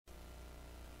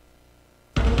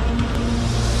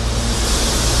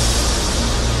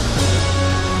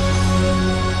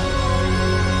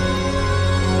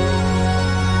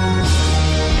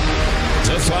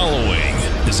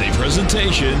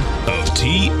presentation of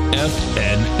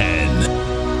TFNN.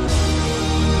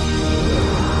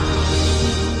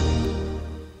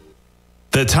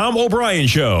 The Tom O'Brien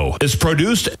Show is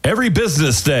produced every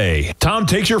business day. Tom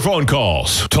takes your phone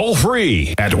calls toll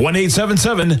free at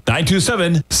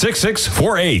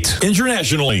 1-877-927-6648.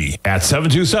 Internationally at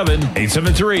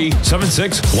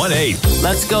 727-873-7618.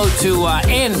 Let's go to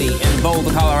Andy in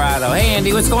Boulder, Colorado. Hey,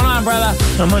 Andy, what's going on, brother?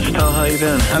 Not much, Tom. How you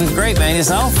been? I'm great, man.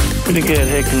 Yourself? Pretty good.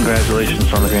 Hey,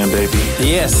 congratulations on the grandbaby.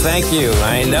 Yes, thank you.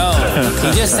 I know.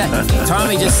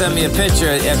 Tommy just sent me a picture.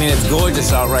 I mean, it's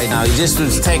gorgeous out right now. He just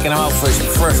was taking him out for his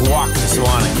first walk this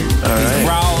morning. He's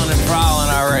growling and prowling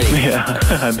already. Yeah,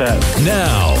 I bet.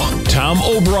 Now, Tom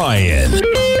O'Brien.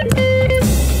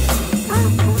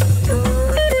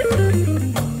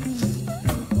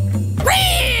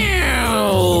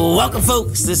 Welcome,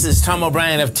 folks. This is Tom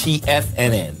O'Brien of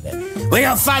TFNN. We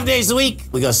go 5 days a week.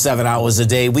 We go 7 hours a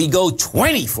day. We go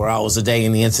 24 hours a day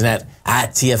in the internet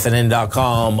at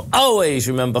TFNN.com. Always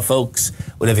remember, folks,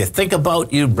 whatever you think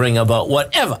about, you bring about.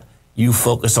 Whatever you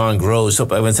focus on grows.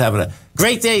 Hope everyone's having a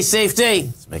great day, safe day.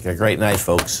 Let's make it a great night,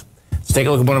 folks. Let's take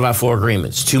a look at one of our 4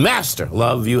 agreements. To master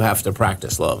love, you have to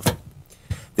practice love.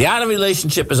 The art of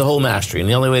relationship is a whole mastery, and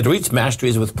the only way to reach mastery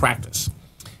is with practice.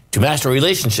 To master a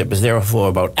relationship is therefore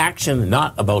about action,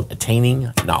 not about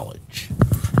attaining knowledge.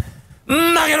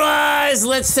 Market-wise,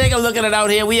 let's take a look at it out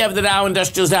here. We have the Dow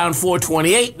Industrials down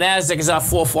 428. NASDAQ is off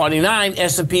 449.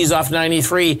 S&P is off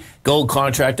 93. Gold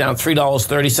contract down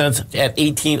 $3.30 at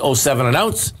 $18.07 an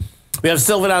ounce. We have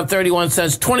silver down 31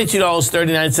 cents,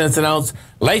 $22.39 an ounce.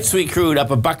 Light sweet crude up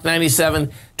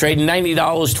 $1.97, trading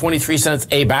 $90.23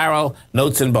 a barrel.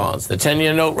 Notes and bonds. The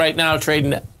 10-year note right now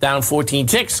trading down 14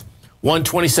 ticks,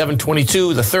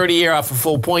 127.22. The 30-year off a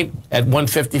full point at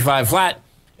 155 flat.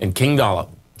 And King Dollar.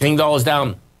 King Dollar's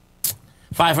down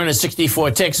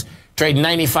 564 ticks, trading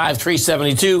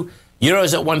 95.372.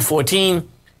 Euros at 114.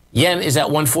 Yen is at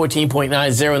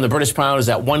 114.90, and the British pound is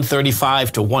at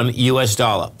 135 to 1 US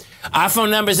dollar. Our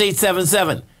phone number is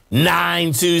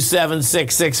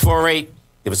 877-927-6648.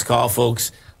 Give us a call,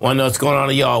 folks. Want to know what's going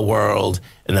on in your world.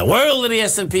 In the world of the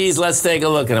S&Ps, let's take a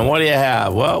look at them. What do you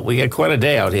have? Well, we got quite a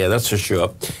day out here, that's for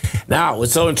sure. Now,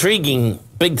 what's so intriguing,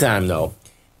 big time, though,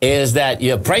 is that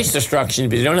you have price destruction,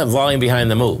 but you don't have volume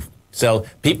behind the move. So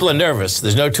people are nervous.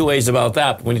 There's no two ways about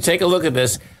that. But when you take a look at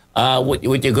this, what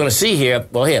you're going to see here,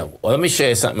 let me show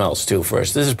you something else, too,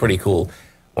 first. This is pretty cool.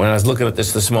 When I was looking at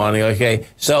this morning, okay.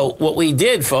 So what we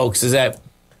did, folks, is that,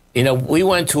 we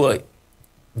went to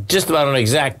just about an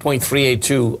exact a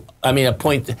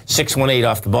 0.618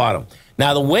 off the bottom.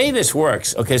 Now, the way this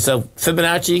works, okay, so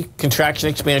Fibonacci contraction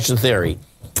expansion theory,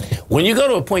 when you go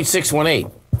to a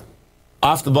 0.618,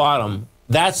 off the bottom,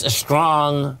 that's a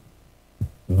strong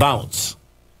bounce.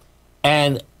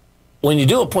 And when you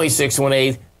do a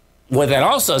 0.618, what that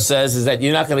also says is that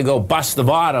you're not going to go bust the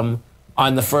bottom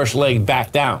on the first leg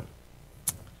back down.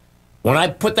 When I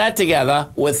put that together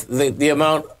with the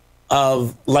amount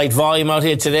of light volume out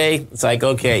here today, it's like,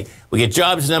 okay, we get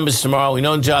jobs numbers tomorrow. We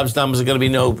know jobs numbers are going to be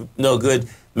no good.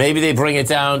 Maybe they bring it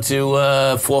down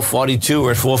to 442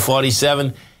 or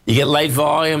 447. You get light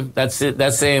volume, that's it.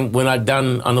 That's saying we're not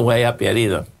done on the way up yet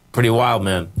either. Pretty wild,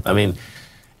 man. I mean,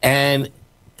 and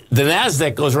the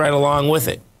NASDAQ goes right along with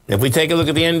it. If we take a look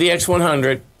at the NDX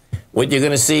 100, what you're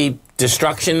going to see,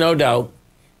 destruction, no doubt.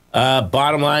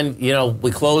 Bottom line, we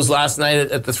closed last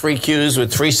night at the 3Qs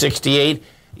with 368.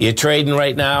 You're trading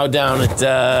right now down at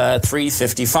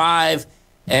 355.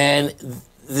 And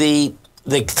the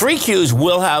 3Qs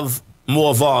will have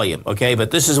more volume, okay? But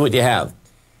this is what you have.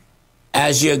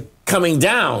 As you're coming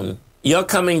down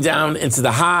into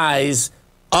the highs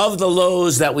of the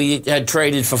lows that we had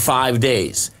traded for 5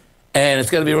 days. And it's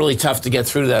going to be really tough to get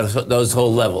through those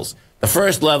whole levels. The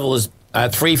first level is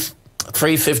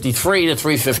 353 to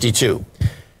 352.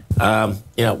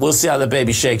 We'll see how the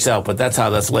baby shakes out, but that's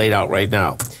how that's laid out right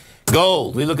now.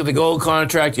 Gold. We look at the gold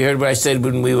contract. You heard what I said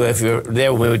when we were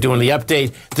doing the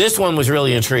update. This one was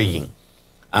really intriguing.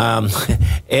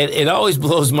 It always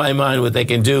blows my mind what they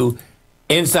can do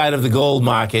inside of the gold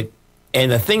market.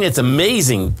 And the thing that's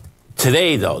amazing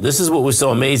today, though, this is what was so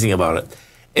amazing about it,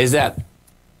 is that,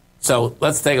 so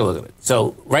let's take a look at it.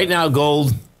 So right now,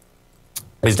 gold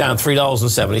is down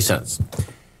 $3.70.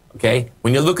 Okay?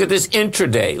 When you look at this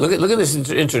intraday, look at this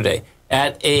intraday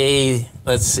at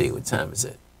let's see, what time is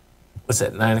it? What's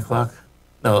that, 9 o'clock?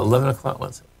 No, 11 o'clock,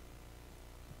 what's it?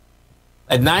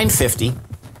 At 9:50.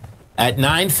 At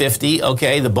 9:50,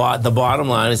 okay, the bottom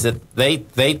line is that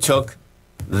they took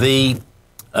the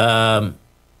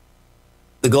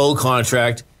gold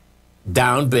contract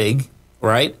down big,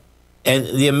 right? And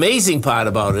the amazing part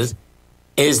about it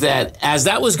is that as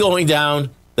that was going down,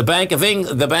 the Bank of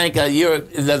England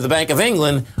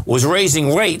was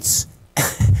raising rates,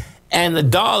 and the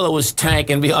dollar was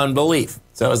tanking beyond belief.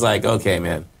 So I was like, okay,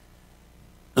 man.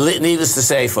 Needless to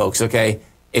say, folks, okay,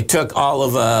 it took all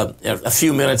of a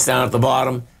few minutes down at the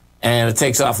bottom, and it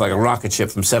takes off like a rocket ship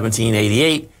from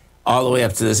 1788 all the way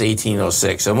up to this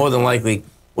 1806. So more than likely,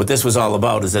 what this was all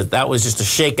about is that was just a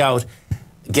shakeout,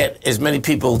 get as many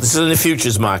people. This is in the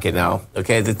futures market now,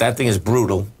 okay? That thing is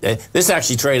brutal. This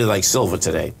actually traded like silver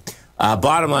today.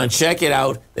 Bottom line, check it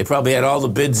out. They probably had all the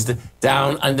bids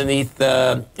down underneath.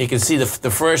 You can see the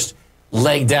first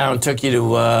leg down took you to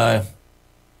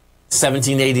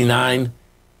 1789.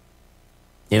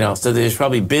 You know, so there's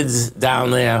probably bids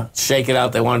down there. Shake it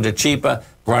out. They wanted it cheaper.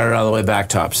 Brought it all the way back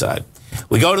topside.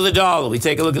 We go to the dollar. We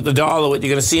take a look at the dollar. What you're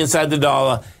going to see inside the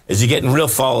dollar is you're getting real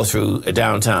follow-through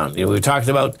downtown. You know, we talked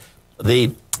about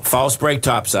the false break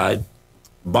topside.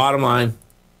 Bottom line,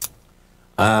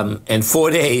 in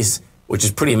 4 days, which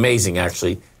is pretty amazing,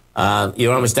 actually,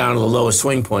 you're almost down to the lowest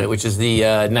swing point, which is the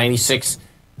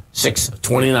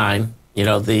 96.629. You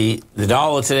know, the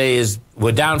dollar today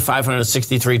we're down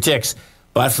 563 ticks,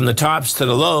 but from the tops to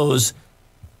the lows,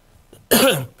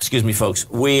 excuse me, folks,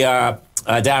 we are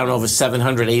down over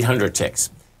 700, 800 ticks.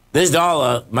 This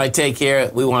dollar might take here.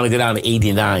 We want to go down to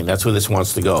 89. That's where this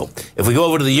wants to go. If we go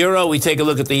over to the euro, we take a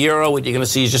look at the euro. What you're going to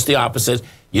see is just the opposite.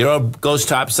 Euro goes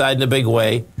topside in a big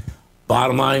way.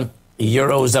 Bottom line, the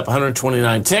euro is up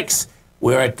 129 ticks.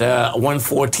 We're at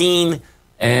 114,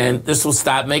 and this will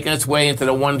start making its way into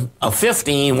the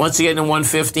 115. Once you get into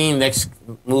 115, next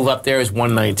move up there is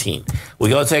 119. We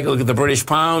go take a look at the British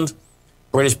pound.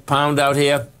 British pound out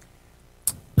here.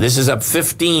 This is up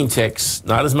 15 ticks,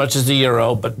 not as much as the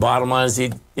euro, but bottom line is,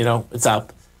 it's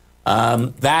up.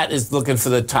 That is looking for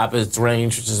the top of its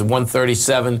range, which is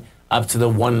 137 up to the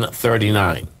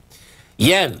 139.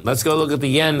 Yen, let's go look at the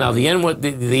yen now. The yen went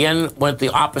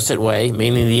the opposite way,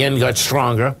 meaning the yen got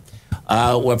stronger.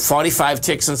 We're 45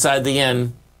 ticks inside the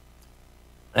yen,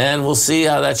 and we'll see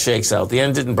how that shakes out. The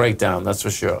yen didn't break down, that's for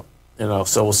sure.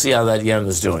 So we'll see how that yen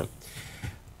is doing.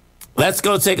 Let's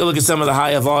go take a look at some of the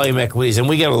higher volume equities, and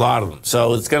we get a lot of them.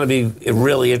 So it's going to be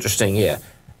really interesting here.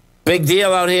 Big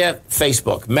deal out here,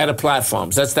 Facebook, Meta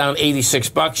Platforms. That's down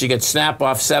 $86. You get Snap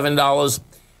off $7.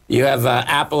 You have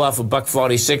Apple off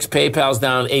 $1.46. PayPal's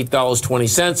down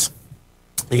 $8.20.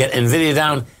 You get NVIDIA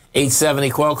down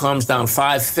 $8.70. Qualcomm's down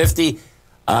 $5.50.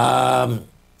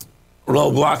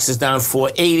 Roblox is down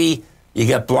 $4.80. You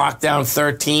get Block down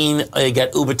 $13. You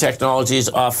get Uber Technologies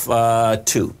off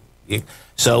 $2.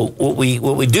 So what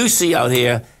we do see out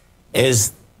here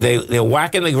is they're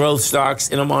whacking the growth stocks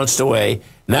in a monster way.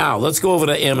 Now, let's go over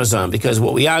to Amazon, because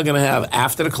what we are going to have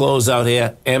after the close out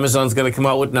here, Amazon's going to come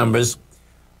out with numbers.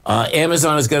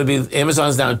 Amazon's down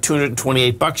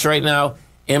 $228 right now.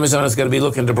 Amazon is going to be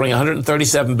looking to bring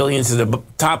 $137 billion to the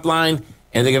top line,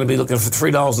 and they're going to be looking for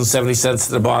 $3.70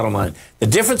 to the bottom line. The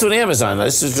difference with Amazon,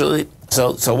 this is really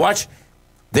so watch.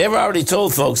 They've already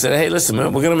told folks that, hey, listen,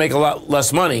 man, we're going to make a lot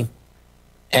less money,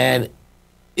 and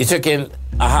you took in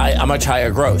a much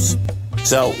higher gross.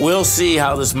 So we'll see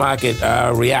how this market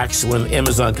reacts when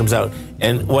Amazon comes out.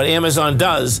 And what Amazon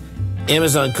does,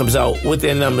 Amazon comes out with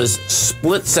their numbers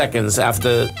split seconds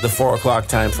after the 4 o'clock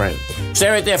time frame. Stay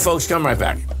right there, folks. Come right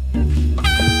back.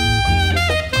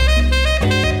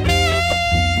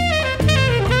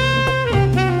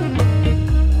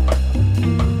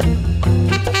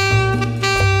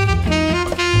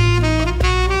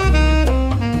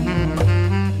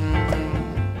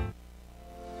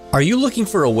 Are you looking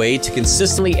for a way to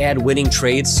consistently add winning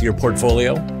trades to your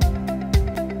portfolio?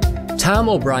 Tom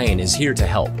O'Brien is here to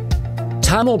help.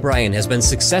 Tom O'Brien has been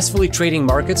successfully trading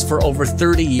markets for over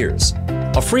 30 years.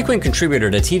 A frequent contributor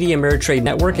to TD Ameritrade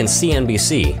Network and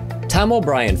CNBC, Tom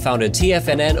O'Brien founded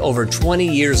TFNN over 20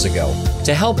 years ago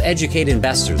to help educate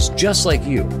investors just like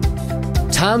you.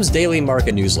 Tom's daily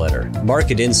market newsletter,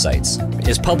 Market Insights,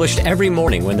 is published every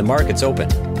morning when the markets open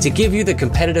to give you the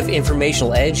competitive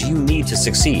informational edge you need to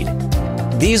succeed.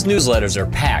 These newsletters are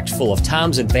packed full of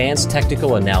Tom's advanced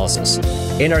technical analysis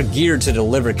and are geared to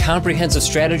deliver comprehensive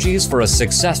strategies for a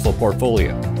successful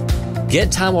portfolio.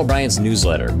 Get Tom O'Brien's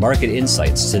newsletter, Market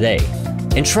Insights, today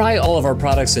and try all of our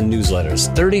products and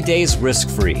newsletters 30 days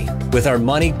risk-free with our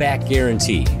money-back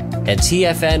guarantee at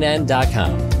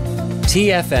TFNN.com.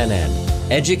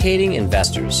 TFNN, educating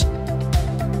investors.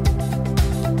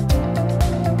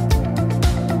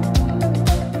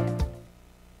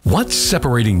 What's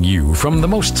separating you from the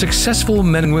most successful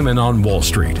men and women on Wall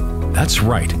Street? That's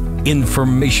right,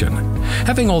 information.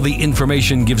 Having all the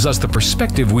information gives us the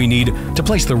perspective we need to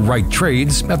place the right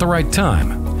trades at the right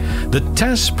time. The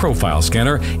TAS Profile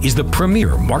Scanner is the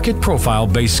premier market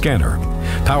profile-based scanner.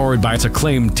 Powered by its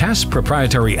acclaimed TAS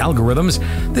proprietary algorithms,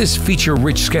 this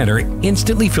feature-rich scanner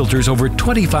instantly filters over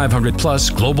 2,500 plus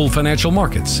global financial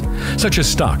markets, such as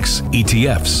stocks,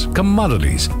 ETFs,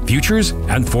 commodities, futures,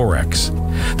 and Forex.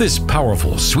 This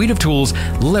powerful suite of tools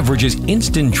leverages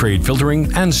instant trade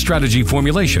filtering and strategy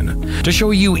formulation to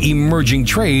show you emerging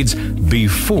trades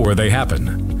before they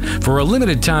happen. For a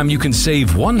limited time, you can save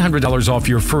 $100 off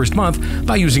your first month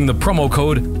by using the promo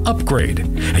code UPGRADE,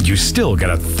 and you still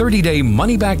get a 30-day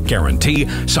money-back guarantee,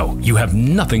 so you have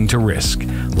nothing to risk.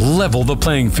 Level the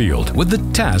playing field with the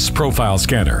TAS Profile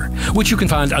Scanner, which you can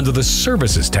find under the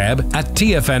Services tab at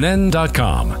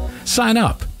TFNN.com. Sign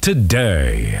up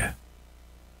today.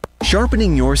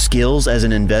 Sharpening your skills as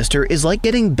an investor is like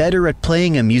getting better at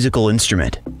playing a musical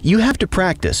instrument. You have to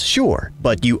practice, sure,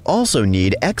 but you also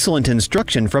need excellent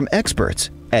instruction from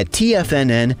experts. At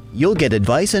TFNN, you'll get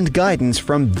advice and guidance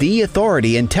from the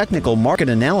authority in technical market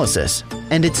analysis.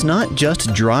 And it's not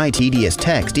just dry, tedious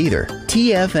text either.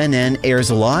 TFNN airs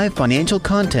live financial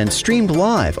content streamed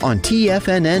live on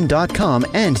TFNN.com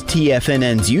and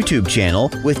TFNN's YouTube channel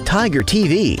with Tiger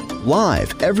TV,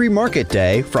 live every market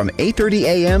day from 8:30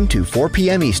 a.m. to 4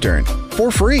 p.m. Eastern. For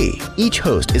free. Each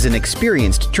host is an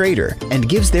experienced trader and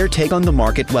gives their take on the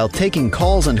market while taking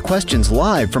calls and questions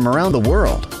live from around the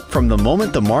world. From the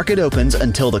moment the market opens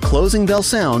until the closing bell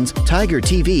sounds, Tiger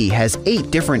TV has 8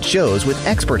 different shows with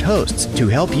expert hosts to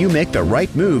help you make the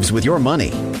right moves with your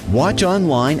money. Watch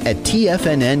online at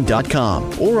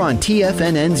TFNN.com or on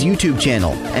TFNN's YouTube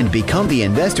channel and become the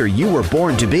investor you were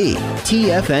born to be.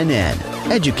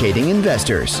 TFNN, educating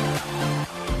investors.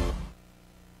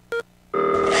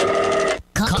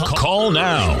 Call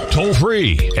now, toll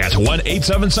free at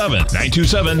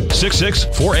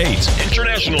 1-877-927-6648.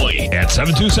 Internationally at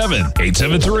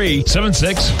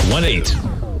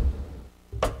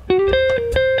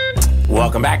 727-873-7618.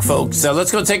 Welcome back, folks. So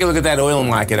let's go take a look at that oil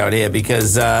market out here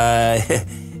because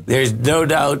there's no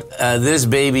doubt this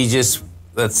baby just,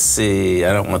 let's see,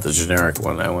 I don't want the generic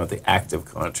one. I want the active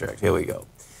contract. Here we go.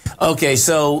 Okay,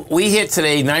 so we hit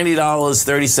today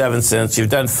 $90.37.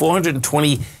 You've done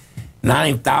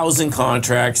 429,000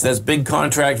 contracts. That's big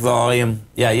contract volume.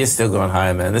 Yeah, you're still going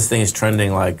high, man. This thing is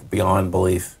trending like beyond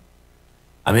belief.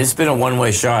 I mean, it's been a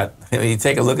one-way shot. You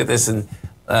take a look at this, and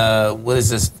what is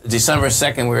this? December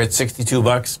 2nd, we're at 62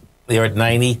 bucks. They're at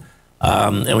 90.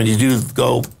 And when you do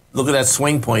go look at that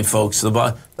swing point, folks, the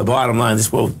bottom line,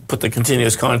 this will put the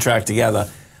continuous contract together.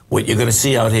 What you're going to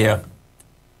see out here.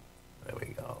 There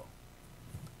we go.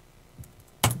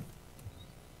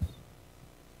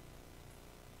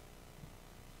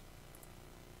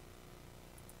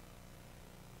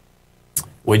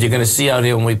 What you're going to see out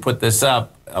here when we put this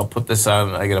up, I'll put this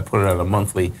on, I got to put it on a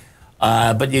monthly.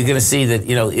 But you're going to see that,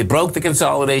 you know, it broke the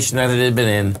consolidation that it had been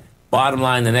in. Bottom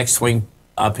line, the next swing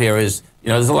up here is, you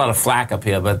know, there's a lot of flack up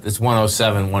here, but it's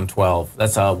 107, 112.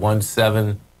 That's a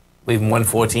 17, even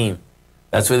 114.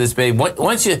 That's where this baby,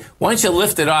 once you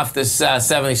lift it off this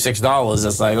 $76,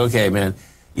 it's like, okay, man,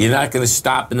 you're not going to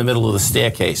stop in the middle of the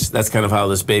staircase. That's kind of how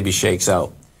this baby shakes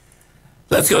out.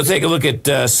 Let's go take a look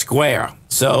at Square.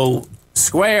 So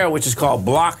Square, which is called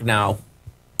Block now,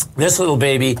 this little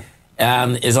baby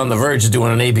is on the verge of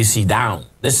doing an ABC down.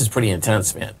 This is pretty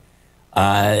intense, man.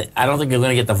 I don't think you're going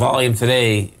to get the volume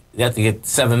today. You have to get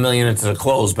 7 million into the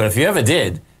close, but if you ever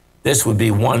did, this would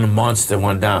be one monster,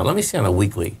 one down. Let me see on a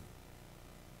weekly.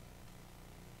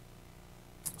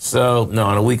 So, no,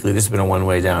 on a weekly, this has been a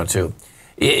one-way down, too.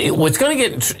 What's going to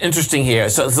get interesting here,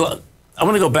 so I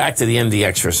want to go back to the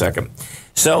NDX for a second.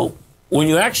 So, when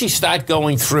you actually start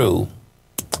going through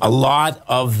a lot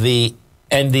of the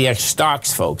NDX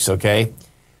stocks, folks, okay,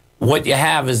 what you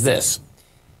have is this.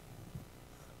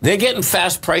 They're getting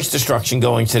fast price destruction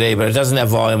going today, but it doesn't have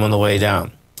volume on the way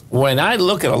down. When I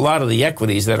look at a lot of the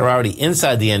equities that are already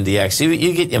inside the NDX,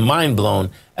 you get your mind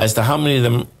blown as to how many of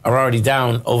them are already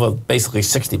down over basically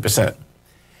 60%.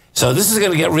 So this is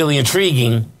going to get really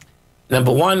intriguing,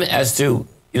 number one, as to,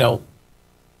 you know,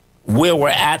 where we're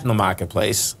at in the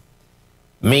marketplace,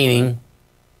 meaning,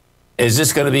 is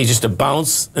this going to be just a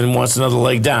bounce and wants another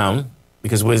leg down?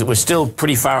 Because we're still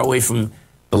pretty far away from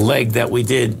the leg that we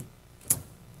did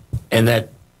and that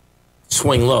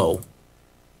swing low.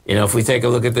 You know, if we take a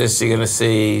look at this, you're going to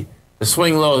see the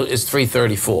swing low is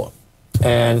 334.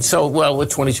 And so, well, we're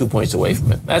 22 points away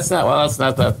from it. That's not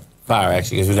that far,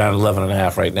 actually, because we're down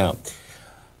 11.5 right now.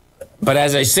 But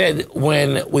as I said,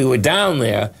 when we were down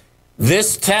there,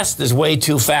 this test is way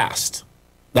too fast.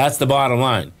 That's the bottom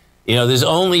line. You know, there's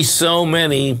only so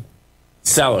many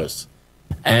sellers.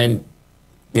 And,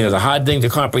 you know, the hard thing to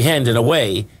comprehend in a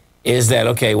way is that,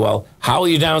 okay, well, how are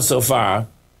you down so far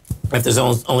if there's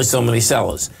only so many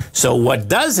sellers? So what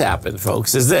does happen,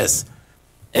 folks, is this,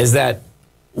 is that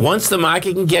once the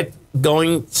market can get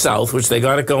going south, which they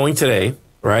got it going today,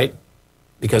 right?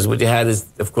 Because what you had is,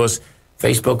 of course,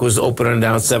 Facebook was opening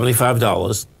down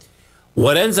 $75.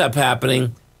 What ends up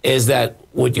happening is that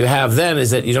what you have then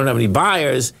is that you don't have any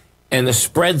buyers and the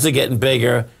spreads are getting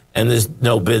bigger and there's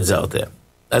no bids out there.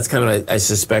 That's kind of, I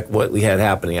suspect, what we had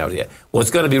happening out here.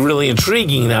 What's going to be really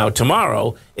intriguing now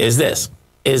tomorrow is this,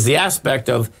 is the aspect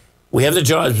of, we have the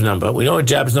jobs number. We know a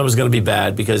jobs number is going to be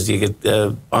bad because you get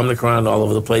Omicron all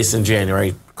over the place in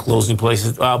January, closing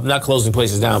places, well, not closing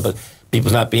places down, but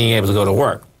people not being able to go to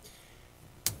work.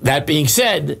 That being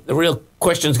said, the real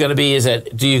question is going to be is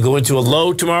that, do you go into a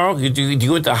low tomorrow? Do you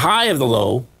go into a high of the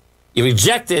low, you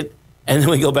reject it, and then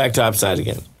we go back topside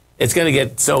again? It's going to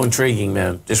get so intriguing,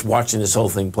 man, just watching this whole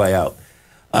thing play out.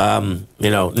 You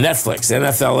know, Netflix,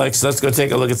 NFLX, let's go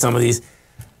take a look at some of these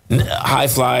high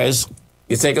flyers.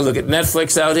 You take a look at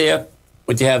Netflix out here.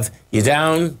 What you have, you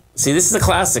down. See, this is a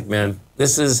classic, man.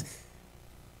 This is,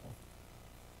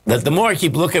 the more I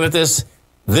keep looking at this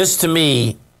to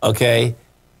me, okay,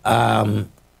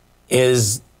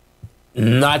 is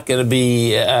not going to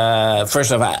be,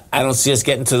 first off, I don't see us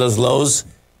getting to those lows.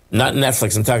 Not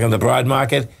Netflix, I'm talking the broad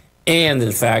market. And,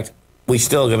 in fact, we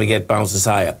still going to get bounces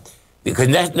higher. Because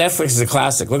Netflix is a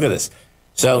classic. Look at this.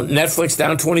 So Netflix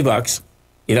down $20.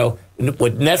 You know,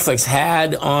 what Netflix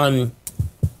had on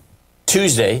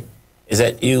Tuesday is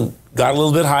that you got a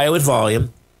little bit higher with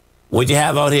volume. What you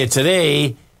have out here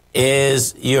today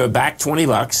is you're back $20,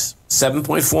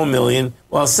 7.4 million.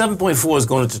 Well, 7.4 is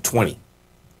going into 20.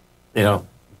 You know,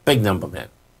 big number, man.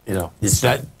 You know, it's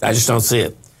not, I just don't see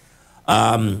it.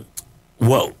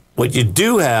 Well, what you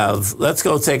do have, let's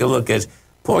go take a look at,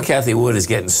 poor Kathy Wood is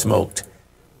getting smoked.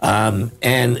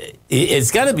 And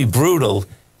it's got to be brutal.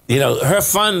 You know, her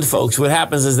fund, folks, what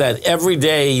happens is that every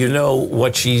day you know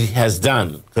what she has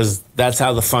done, because that's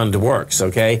how the fund works,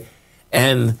 okay?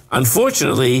 And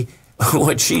unfortunately,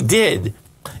 what she did,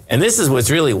 and this is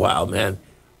what's really wild, man,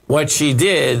 what she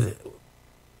did,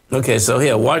 okay, so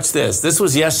here, watch this. This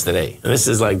was yesterday, and this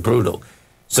is like brutal.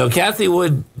 So Kathy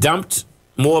Wood dumped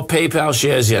more PayPal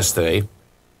shares yesterday,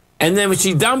 and then when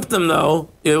she dumped them, though,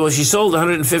 she sold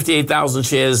 158,000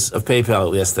 shares of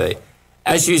PayPal yesterday.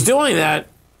 As she was doing that,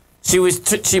 she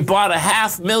bought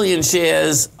 500,000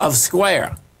 shares of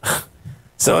Square.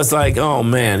 So it's like, oh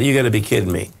man, you got to be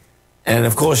kidding me. And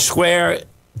of course, Square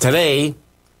today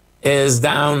is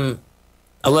down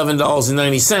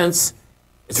 $11.90.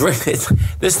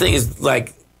 This thing is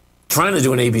like trying to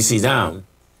do an ABC down.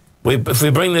 If we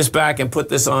bring this back and put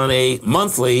this on a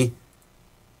monthly,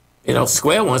 you know,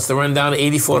 Square wants to run down to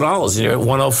 $84, and you're at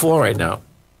 104 right now.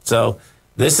 So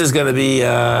this is going to be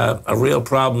a real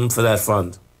problem for that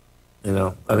fund. You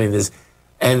know, I mean,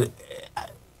 and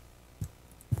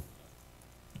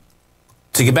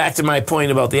to get back to my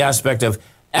point about the aspect of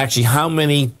actually how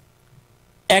many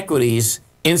equities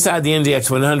inside the Index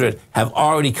 100 have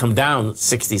already come down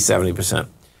 60, 70%.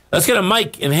 Let's get a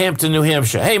Mike in Hampton, New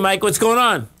Hampshire. Hey, Mike, what's going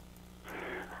on?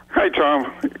 Hi,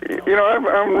 Tom. You know,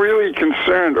 I'm really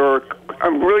concerned, or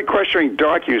I'm really questioning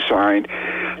DocuSign.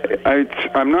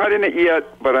 I'm not in it yet,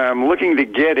 but I'm looking to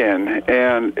get in,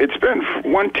 and it's been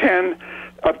 110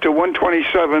 up to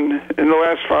 127 in the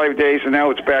last 5 days, and now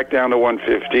it's back down to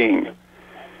 115.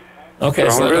 Okay,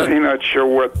 so I'm really not sure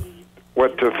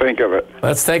what to think of it.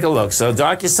 Let's take a look. So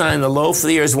DocuSign, the low for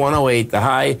the year is 108, the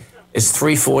high is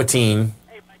 314.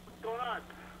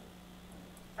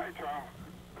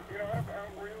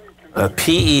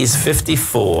 PE is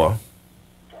 54.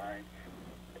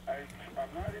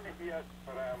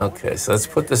 Okay, so let's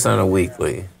put this on a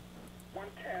weekly.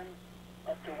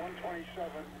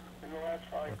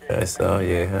 Okay, so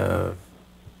you have...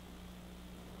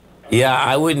 Yeah,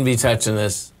 I wouldn't be touching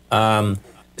this.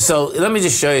 So let me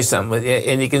just show you something,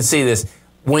 and you can see this.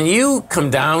 When you come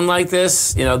down like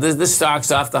this, you know, this stock's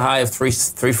off the high of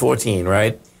 314,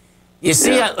 right? You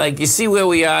see, you see where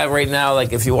we are right now,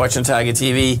 like if you're watching Tiger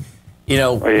TV, you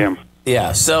know. I am.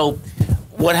 Yeah, so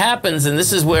what happens, and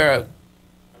this is where,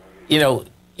 you know,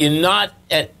 you're not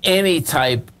at any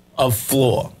type of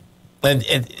floor. And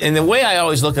the way I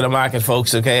always look at a market,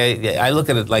 folks, okay, I look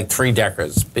at it like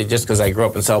three-deckers, just because I grew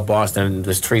up in South Boston and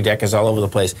there's three-deckers all over the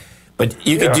place. But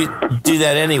you could do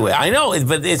that anyway. I know,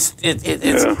 but it's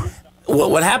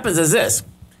what happens is this.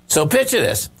 So picture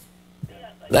this.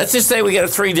 Let's just say we get a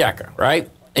three-decker, right?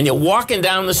 And you're walking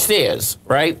down the stairs,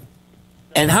 right?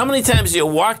 And how many times do you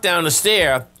walk down the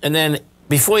stair and then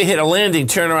before you hit a landing,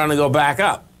 turn around and go back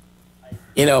up?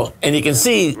 You know, and you can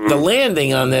see the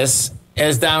landing on this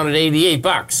is down at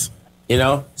 $88. You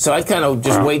know, so I'd kind of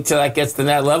just wait till that gets to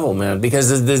that level, man,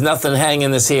 because there's nothing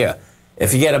hanging this here.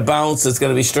 If you get a bounce, it's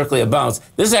going to be strictly a bounce.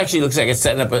 This actually looks like it's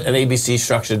setting up an ABC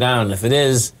structure down. If it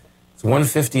is, it's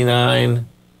 159.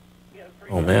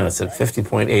 Oh, man, it's at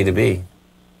 50.A to B.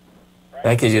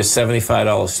 That gives you a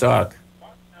 $75 stock,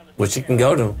 which you can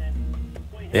go to.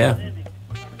 Yeah.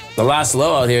 The last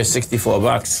low out here is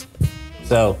 $64.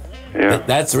 So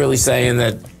that's really saying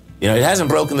that, you know, it hasn't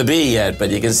broken the B yet,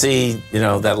 but you can see, you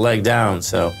know, that leg down.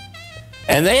 So,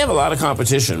 and they have a lot of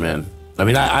competition, man. I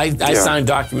mean, I sign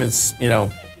documents, you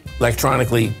know,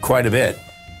 electronically quite a bit.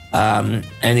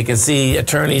 And you can see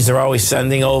attorneys are always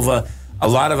sending over a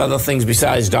lot of other things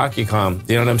besides DocuCom.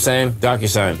 Do you know what I'm saying?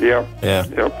 DocuSign. Yep. Yeah.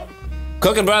 Yep.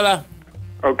 Cooking, brother.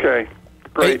 Okay.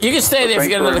 Great. Hey, you can stay there if you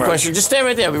get another much. question. Just stay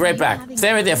right there. I'll be right back.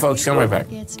 Stay right there, folks. Come right back.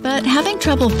 But having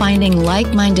trouble finding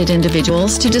like-minded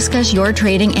individuals to discuss your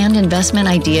trading and investment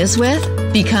ideas with?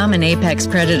 Become an apex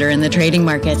predator in the trading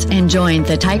markets and join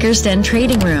the Tiger's Den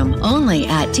Trading Room only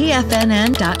at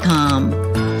TFNN.com.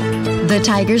 The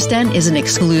Tiger's Den is an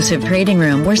exclusive trading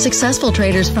room where successful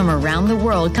traders from around the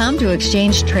world come to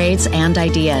exchange trades and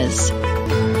ideas.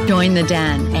 Join the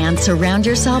den and surround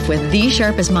yourself with the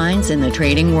sharpest minds in the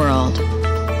trading world.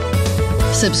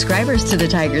 Subscribers to the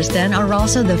Tiger's Den are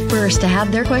also the first to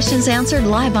have their questions answered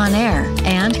live on air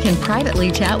and can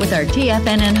privately chat with our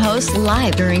TFNN hosts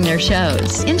live during their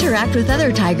shows. Interact with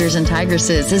other Tigers and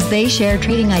Tigresses as they share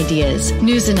trading ideas,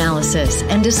 news analysis,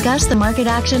 and discuss the market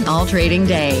action all trading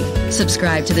day.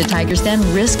 Subscribe to the Tiger's Den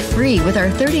risk-free with our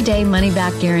 30-day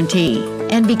money-back guarantee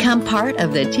and become part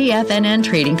of the TFNN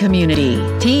trading community.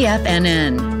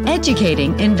 TFNN,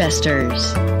 educating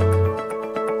investors.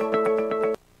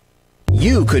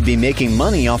 You could be making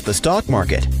money off the stock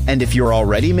market. And if you're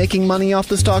already making money off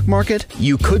the stock market,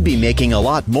 you could be making a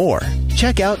lot more.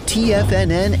 Check out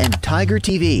TFNN and Tiger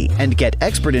TV and get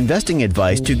expert investing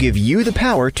advice to give you the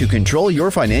power to control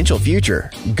your financial future.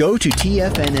 Go to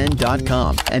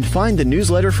TFNN.com and find the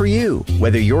newsletter for you.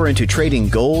 Whether you're into trading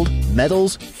gold,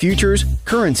 metals, futures,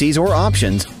 currencies, or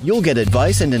options, you'll get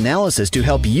advice and analysis to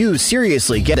help you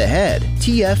seriously get ahead.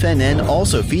 TFNN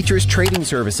also features trading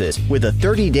services with a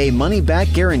 30-day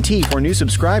money-back guarantee for new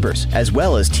subscribers, as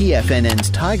well as TFNN's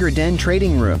Tiger Den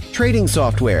Trading Room, trading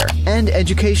software, and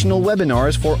educational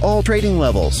webinars for all trading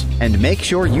levels. And make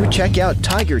sure you check out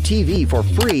Tiger TV for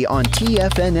free on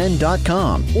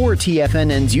TFNN.com or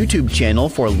TFNN's YouTube channel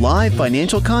for live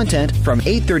financial content from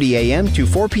 8:30 a.m. to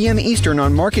 4 p.m. Eastern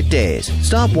on market days.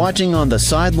 Stop watching on the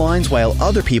sidelines while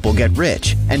other people get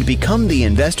rich and become the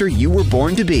investor you were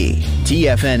born to be.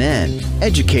 TFNN,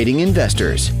 educating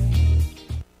investors.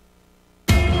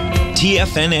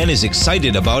 TFNN is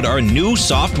excited about our new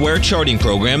software charting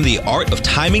program, The Art of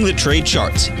Timing the Trade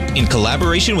Charts. In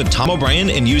collaboration with Tom O'Brien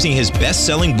and using his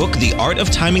best-selling book, The Art of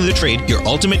Timing the Trade, Your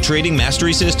Ultimate Trading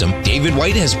Mastery System, David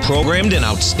White has programmed an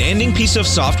outstanding piece of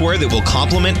software that will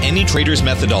complement any trader's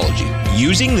methodology.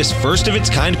 Using this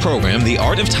first-of-its-kind program, The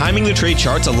Art of Timing the Trade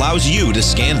Charts allows you to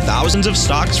scan thousands of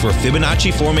stocks for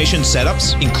Fibonacci formation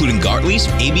setups, including Gartleys,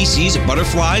 ABCs,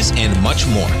 butterflies, and much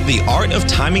more. The Art of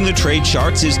Timing the Trade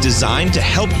Charts is designed to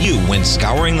help you when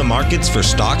scouring the markets for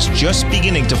stocks just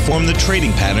beginning to form the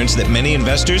trading patterns that many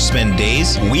investors spend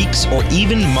days, weeks, or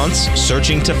even months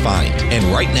searching to find. And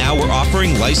right now, we're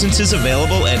offering licenses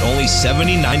available at only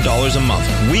 $79 a month.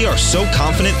 We are so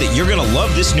confident that you're going to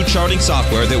love this new charting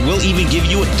software that will even give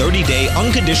you a 30-day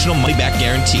unconditional money-back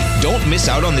guarantee. Don't miss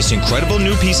out on this incredible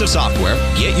new piece of software.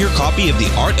 Get your copy of The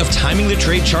Art of Timing the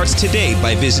Trade Charts today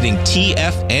by visiting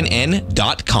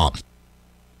TFNN.com.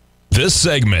 This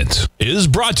segment is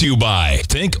brought to you by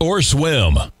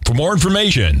Thinkorswim. For more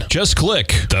information, just click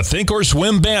the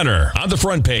Thinkorswim banner on the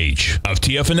front page of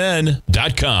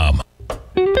TFNN.com.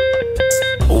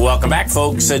 Welcome back,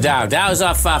 folks. Dow's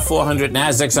off 400,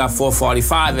 Nasdaq's off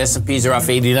 445, S&Ps are off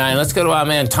 89. Let's go to our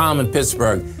man Tom in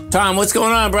Pittsburgh. Tom, what's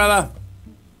going on, brother?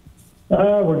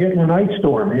 We're getting an ice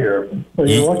storm here. So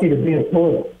you're lucky to be in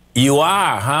Florida. You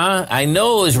are, huh? I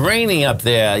know it was raining up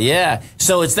there. Yeah.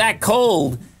 So it's that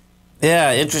cold.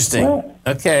 Yeah, interesting. Well,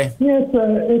 okay. Yeah,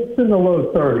 it's in the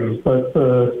low 30s, but it's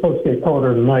supposed to get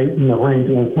colder tonight, and the rain's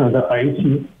going to turn to ice.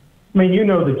 I mean, you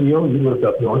know the deal. You lived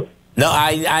up north. No,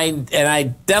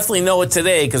 I definitely know it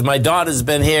today because my daughter's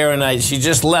been here, and she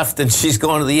just left, and she's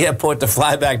going to the airport to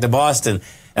fly back to Boston.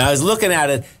 And I was looking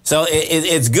at it, so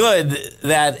it's good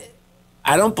that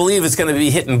I don't believe it's going to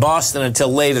be hitting Boston until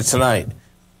later tonight.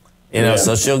 You know,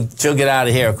 so she'll get out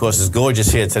of here. Of course, it's gorgeous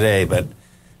here today, but.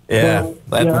 Yeah.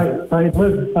 Well, I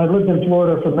lived in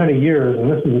Florida for many years,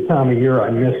 and this is the time of year I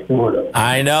miss Florida.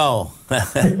 I know.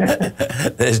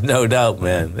 There's no doubt,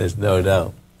 man. There's no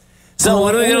doubt. So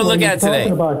what are we going to look at today?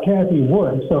 Talking about Kathy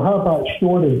Wood. So how about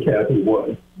shorting Kathy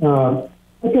Wood?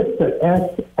 Look at the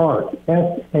S-ARK,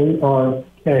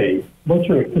 S-A-R-K. What's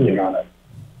your opinion on it?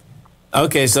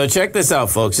 Okay, so check this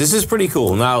out, folks. This is pretty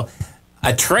cool. Now,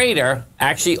 a trader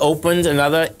actually opened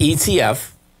another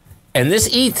ETF, and this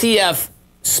ETF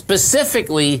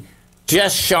specifically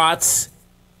just shorts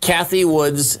Kathy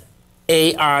Wood's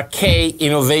ARK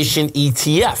Innovation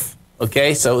ETF.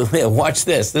 Okay, so watch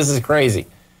this. This is crazy.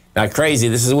 Not crazy.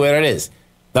 This is where it is.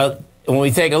 Now, when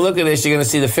we take a look at this, you're going to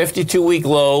see the 52-week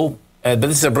low, but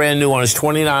this is a brand new one. It's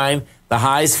 29. The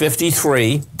high is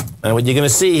 53. And what you're going to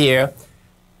see here,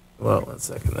 well, 1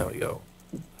 second. There we go.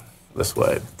 This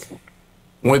way.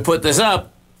 When we put this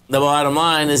up, the bottom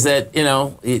line is that, you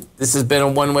know, this has been a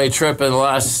one-way trip in the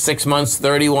last 6 months,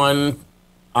 31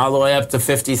 all the way up to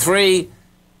 53.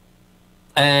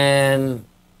 And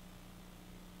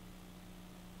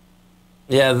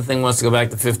yeah, the thing wants to go back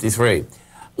to 53.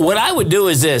 What I would do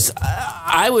is this.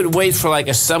 I would wait for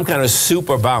like some kind of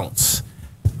super bounce,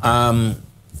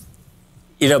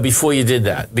 you know, before you did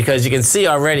that. Because you can see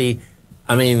already,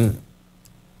 I mean,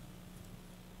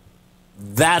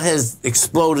 that has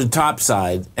exploded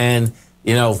topside. And,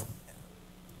 you know,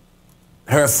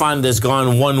 her fund has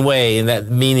gone one way, and that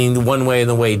meaning one way and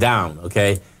the way down,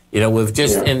 okay? You know, we've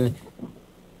just in,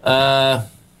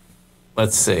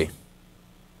 let's see.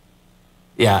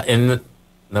 Yeah, in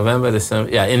November,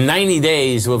 December, yeah, in 90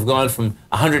 days, we've gone from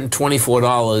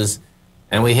 $124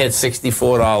 and we hit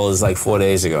 $64 like 4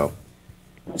 days ago.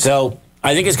 So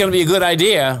I think it's going to be a good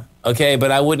idea, okay,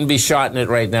 but I wouldn't be shorting it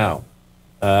right now.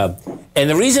 And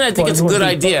the reason I think it's a good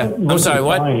idea, I'm sorry,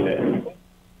 what?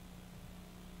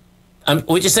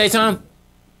 What'd you say, Tom?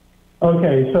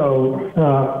 Okay, so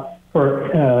for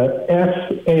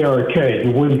SARK,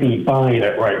 you wouldn't be buying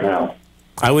it right now.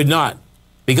 I would not.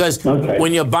 Because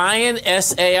when you're buying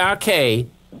SARK,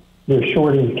 you're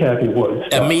shorting Kathy Wood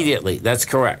stock. Immediately. That's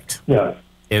correct. Yeah.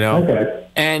 You know? Okay.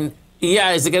 And,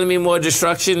 yeah, is there going to be more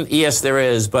destruction? Yes, there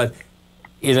is. But,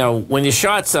 you know, when you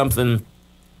short something,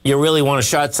 you really want to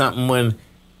short something when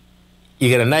you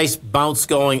get a nice bounce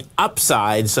going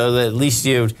upside so that at least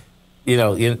you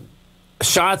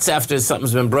shots after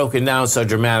something's been broken down so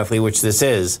dramatically, which this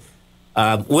is,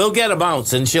 will get a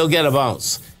bounce, and she'll get a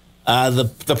bounce.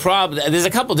 The problem, there's a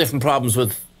couple different problems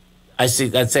with, I'd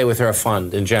say with her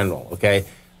fund in general, okay?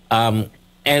 And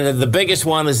the biggest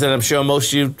one is that I'm sure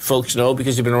most of you folks know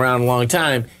because you've been around a long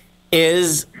time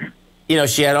is, you know,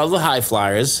 she had all the high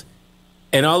flyers,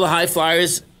 and all the high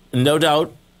flyers, no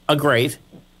doubt, are great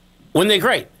when they're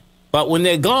great. But when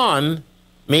they're gone,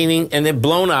 meaning, and they're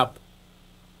blown up,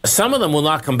 some of them will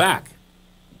not come back.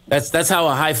 That's how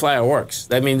a high flyer works.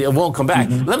 I mean, it won't come back.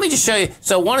 Let me just show you.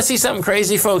 So want to see something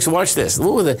crazy, folks? Watch this.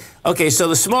 Okay, so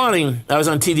this morning, I was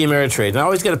on TD Ameritrade, and I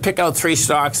always got to pick out 3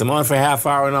 stocks. I'm on for a half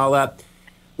hour and all that.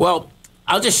 Well,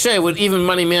 I'll just show you what even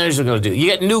money managers are going to do. You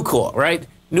get Nucor, right?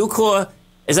 Nucor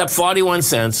is up 41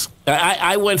 cents.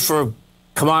 I went for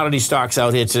commodity stocks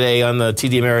out here today on the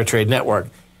TD Ameritrade network.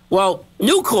 Well,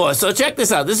 Nucor, so check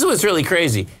this out. This is what's really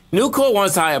crazy. Nucor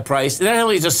wants a higher price. That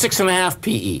only is a 6.5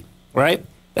 PE, right?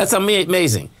 That's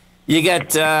amazing. You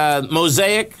get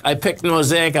Mosaic. I picked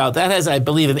Mosaic out. That has, I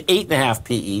believe, an 8.5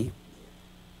 PE.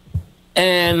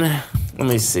 And let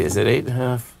me see, is it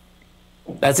 8.5?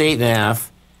 That's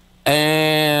 8.5.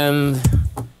 And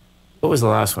what was the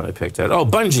last one I picked out? Oh,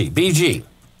 Bungie, BG.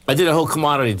 I did a whole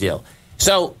commodity deal.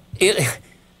 So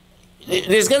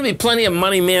there's going to be plenty of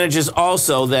money managers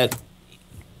also that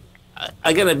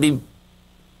are going to be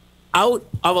out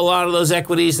of a lot of those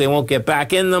equities. They won't get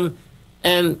back in them.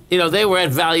 And, you know, they were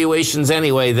at valuations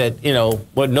anyway that, you know,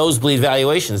 what nosebleed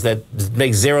valuations that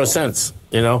make 0 sense,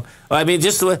 you know. I mean,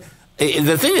 just the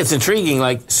thing that's intriguing,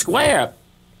 like Square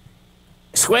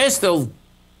still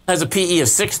has a PE of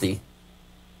 60,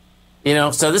 you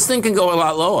know, so this thing can go a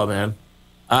lot lower, man.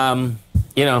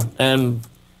 You know, and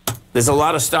there's a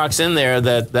lot of stocks in there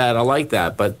that are like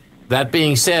that. But that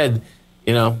being said,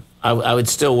 you know, I would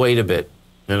still wait a bit,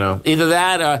 you know. Either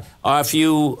that or if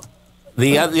you...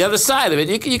 The other side of it,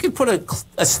 you could put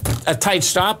a tight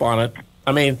stop on it.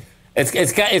 I mean,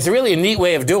 it's really a neat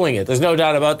way of doing it. There's no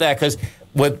doubt about that. Because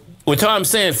what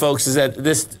Tom's saying, folks, is that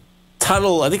this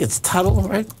Tuttle, I think it's Tuttle,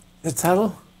 right? Is it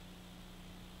Tuttle?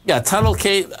 Yeah, Tuttle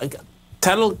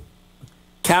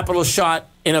Capital Short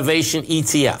Innovation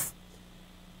ETF.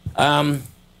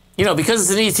 You know, because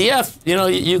it's an ETF, you know,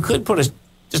 you could put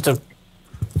just a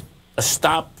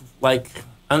stop like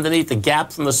underneath the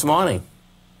gap from this morning.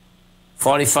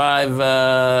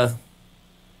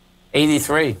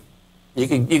 45.83. You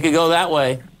could go that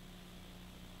way,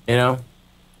 you know.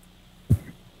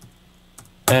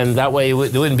 And that way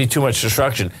there wouldn't be too much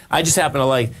destruction. I just happen to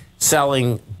like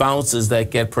selling bounces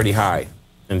that get pretty high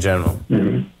in general.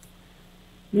 Mm-hmm.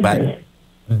 But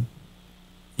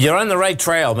you're on the right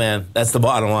trail, man. That's the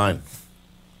bottom line.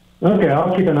 Okay,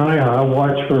 I'll keep an eye on it. I'll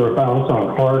watch for a bounce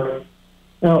on Clark.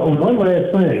 Now, one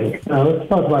last thing. Let's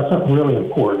talk about something really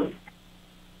important.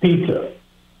 Pizza.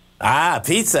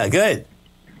 Pizza. Good.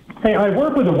 Hey, I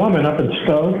work with a woman up in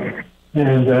Stoke,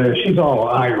 and she's all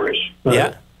Irish.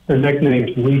 Yeah. Her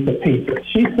nickname's Lisa Pizza.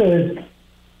 She says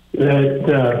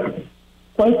that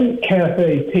Pleasant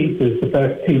Cafe Pizza is the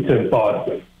best pizza in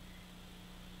Boston.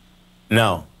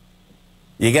 No.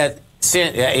 You got...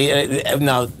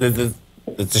 No,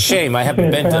 it's a shame. I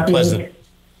haven't been to Pleasant.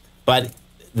 But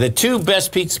the two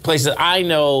best pizza places I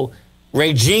know,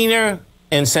 Regina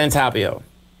and Santapio.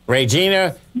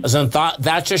 Regina is on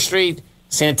Thatcher Street.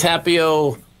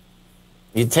 Santapio,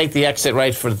 you take the exit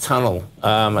right for the tunnel.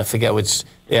 I forget which...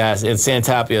 Yeah, in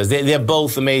Santapio's. They're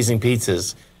both amazing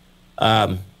pizzas.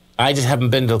 I just haven't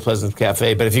been to a Pleasant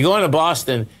Cafe. But if you're going to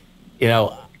Boston,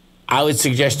 I would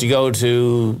suggest you go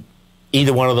to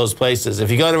either one of those places. If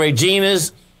you go to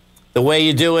Regina's, the way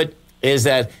you do it is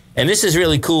that, and this is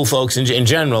really cool, folks, in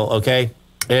general, okay,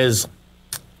 is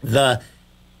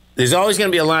there's always going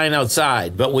to be a line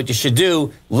outside. But what you should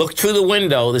do, look through the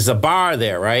window. There's a bar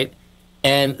there, right?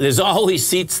 And there's always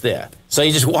seats there. So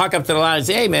you just walk up to the line and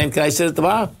say, hey, man, can I sit at the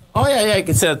bar? Oh, yeah, I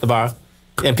can sit at the bar.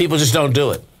 And people just don't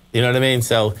do it. You know what I mean?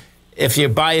 So if you're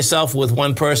by yourself with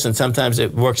one person, sometimes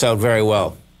it works out very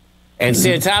well. And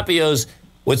Santapio's,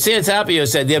 what Santapio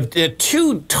said, they're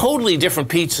two totally different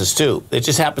pizzas, too. It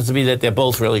just happens to be that they're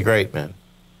both really great, man.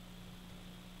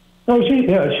 Oh, she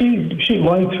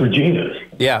likes Regina's.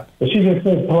 Yeah. She just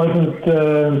said Pleasant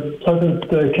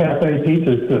Cafe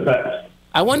Pizza is the best.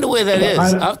 I wonder where that is.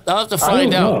 I'll have to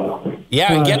find out.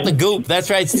 Yeah, get the goop. That's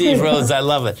right, Steve Rhodes. I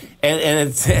love it.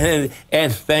 And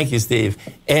thank you, Steve.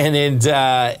 And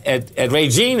at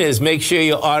Regina's, make sure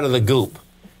you order the goop.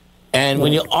 And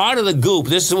when you order the goop,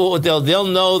 this is what they'll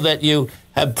know that you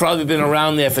have probably been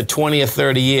around there for 20 or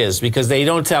 30 years because they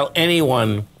don't tell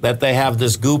anyone that they have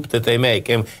this goop that they make.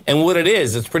 And what it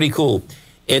is, it's pretty cool.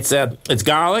 It's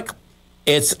garlic.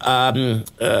 It's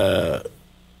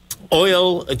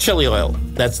oil, chili oil.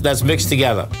 That's mixed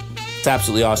together. It's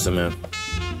absolutely awesome, man.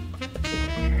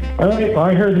 All right,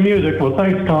 I heard the music. Well,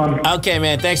 thanks, Tom. Okay,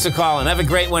 man. Thanks for calling. Have a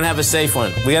great one. Have a safe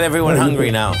one. We got everyone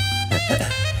hungry now.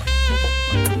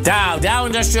 Dow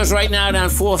Industrials right now down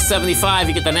 475.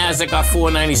 You get the Nasdaq off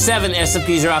 497.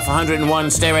 S&Ps are off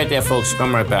 101. Stay right there, folks.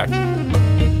 Come right back.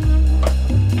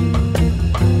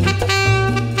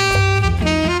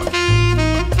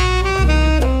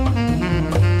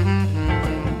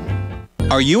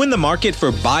 Are you in the market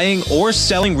for buying or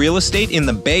selling real estate in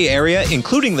the Bay Area,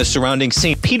 including the surrounding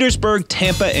St. Petersburg,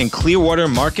 Tampa, and Clearwater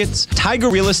markets? Tiger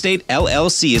Real Estate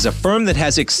LLC is a firm that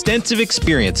has extensive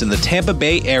experience in the Tampa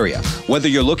Bay area. Whether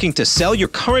you're looking to sell your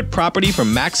current property for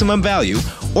maximum value,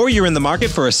 or you're in the market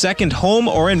for a second home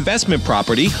or investment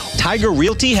property, Tiger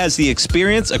Realty has the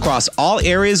experience across all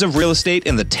areas of real estate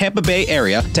in the Tampa Bay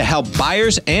area to help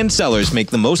buyers and sellers make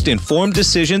the most informed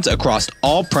decisions across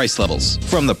all price levels.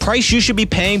 From the price you should be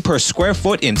paying per square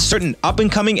foot in certain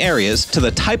up-and-coming areas to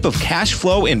the type of cash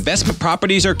flow investment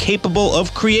properties are capable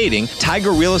of creating,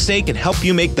 Tiger Real Estate can help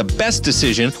you make the best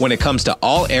decision when it comes to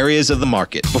all areas of the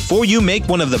market. Before you make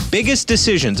one of the biggest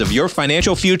decisions of your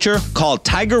financial future, call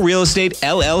Tiger Real Estate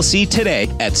LLC today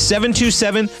at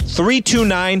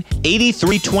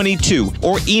 727-329-8322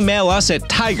 or email us at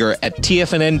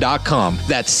tiger@tfnn.com.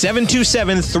 That's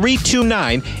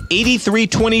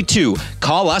 727-329-8322.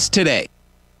 Call us today.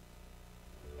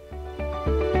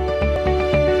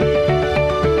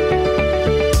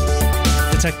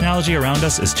 Technology around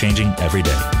us is changing every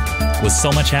day. With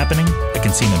so much happening, it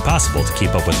can seem impossible to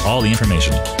keep up with all the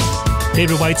information.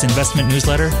 David White's investment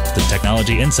newsletter, The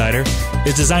Technology Insider,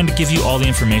 is designed to give you all the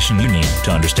information you need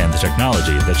to understand the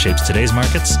technology that shapes today's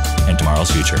markets and tomorrow's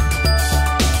future.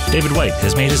 David White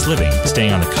has made his living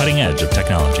staying on the cutting edge of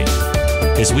technology.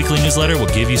 His weekly newsletter will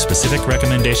give you specific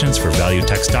recommendations for value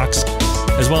tech stocks,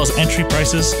 as well as entry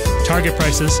prices, target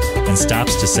prices, and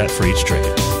stops to set for each trade.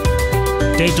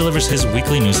 Dave delivers his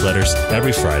weekly newsletters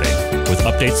every Friday with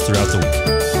updates throughout the week.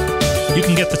 You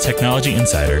can get the Technology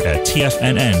Insider at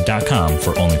TFNN.com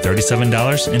for only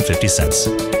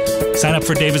 $37.50. Sign up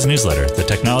for David's newsletter, The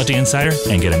Technology Insider,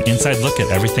 and get an inside look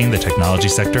at everything the technology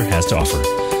sector has to offer.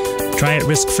 Try it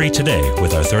risk-free today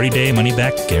with our 30-day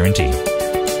money-back guarantee.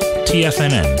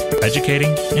 TFNN,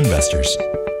 educating investors.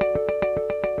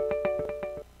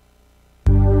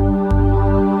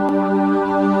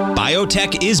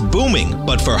 Biotech is booming,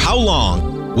 but for how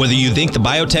long? Whether you think the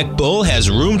biotech bull has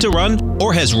room to run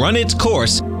or has run its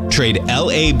course, trade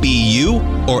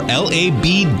LABU or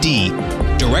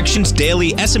LABD. Direction's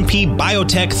daily S&P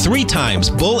Biotech 3 times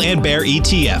bull and bear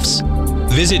ETFs.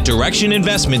 Visit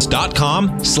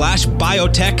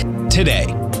directioninvestments.com/biotech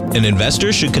today. An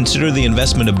investor should consider the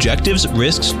investment objectives,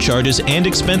 risks, charges, and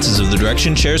expenses of the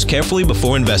Direction shares carefully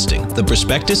before investing. The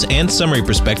prospectus and summary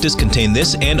prospectus contain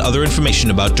this and other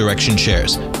information about Direction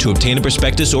shares. To obtain a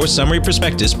prospectus or summary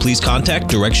prospectus, please contact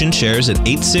Direction shares at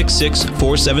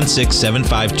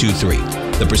 866-476-7523.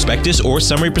 The prospectus or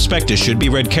summary prospectus should be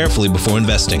read carefully before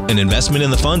investing. An investment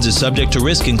in the funds is subject to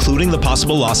risk, including the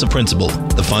possible loss of principal.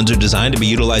 The funds are designed to be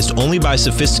utilized only by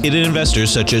sophisticated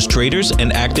investors such as traders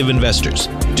and active investors.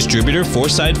 Distributor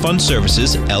Foreside Fund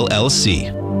Services,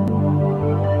 LLC.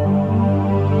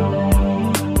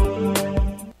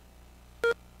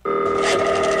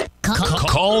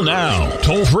 Call now,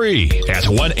 toll free at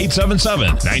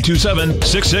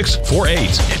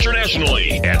 1-877-927-6648.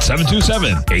 Internationally at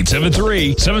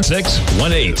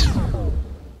 727-873-7618.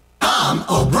 Tom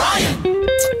O'Brien.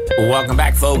 Welcome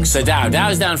back, folks. Dow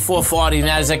is down 440.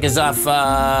 NASDAQ is off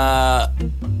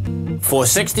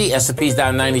 460. S&P's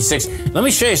down 96. Let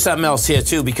me show you something else here,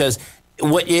 too, because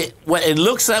what it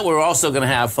looks like we're also going to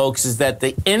have, folks, is that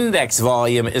the index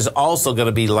volume is also going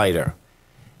to be lighter.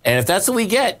 And if that's what we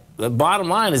get, the bottom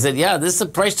line is that, yeah, this is a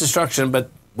price destruction, but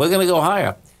we're going to go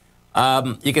higher.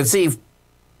 You can see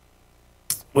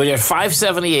we're at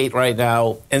 578 right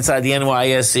now inside the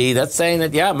NYSE. That's saying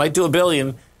that, yeah, it might do $1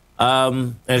 billion.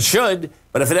 And it should.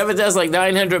 But if it ever does like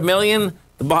 900 million,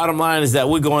 the bottom line is that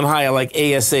we're going higher like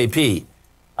ASAP.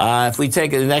 If we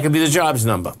take it, and that could be the jobs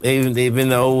number, even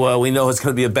though we know it's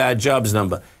going to be a bad jobs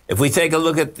number. If we take a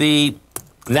look at the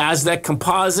NASDAQ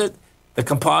composite, the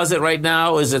composite right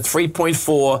now is at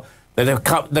 3.4.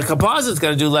 The composite is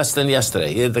going to do less than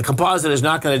yesterday. The composite is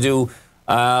not going to do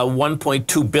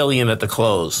 1.2 billion at the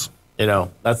close. You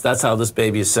know, that's how this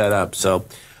baby is set up. So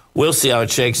we'll see how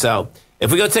it shakes out.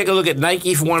 If we go take a look at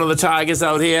Nike for one of the targets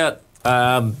out here,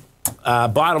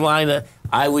 bottom line,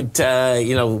 I would,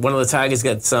 one of the targets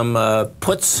got some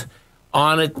puts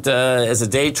on it as a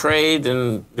day trade,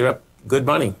 and you're up good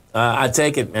money. I'd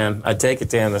take it, man. I'd take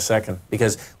it there in a second,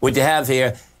 because what you have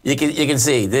here, you can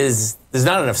see there's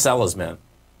not enough sellers, man.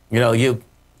 You know,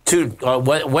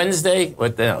 Wednesday,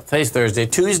 today's Thursday.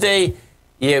 Tuesday,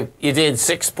 you did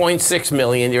 6.6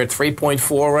 million. You're at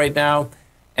 3.4 right now,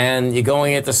 and you're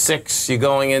going into 6. You're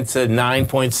going into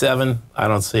 9.7. I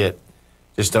don't see it.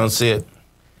 Just don't see it.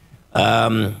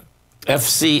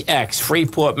 FCX,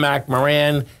 Freeport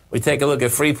McMoran. We take a look at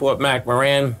Freeport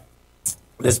McMoran.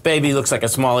 This baby looks like a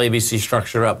small ABC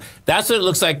structure up. That's what it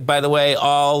looks like, by the way,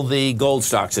 all the gold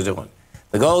stocks are doing.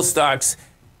 The gold stocks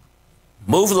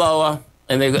move lower,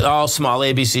 and they're all small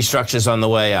ABC structures on the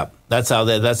way up. That's how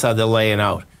they're laying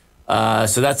out.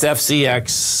 So that's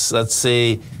FCX. Let's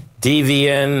see.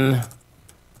 DVN.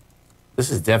 This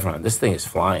is Devron. This thing is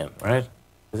flying, right?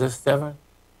 Is this Devron?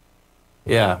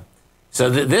 Yeah.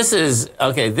 So this is,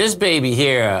 okay, this baby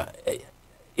here,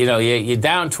 you know, you're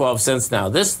down 12 cents now.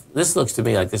 This looks to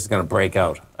me like this is going to break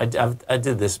out. I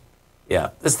did this. Yeah,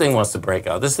 this thing wants to break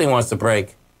out. This thing wants to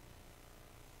break.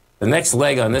 The next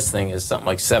leg on this thing is something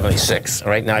like 76.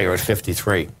 Right now you're at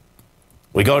 53.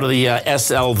 We go to the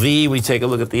SLV. We take a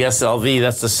look at the SLV.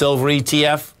 That's the silver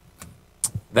ETF.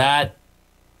 Let's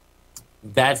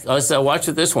watch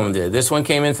what this one did. This one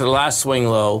came into the last swing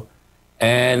low,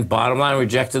 and bottom line,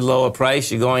 rejected lower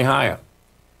price. You're going higher.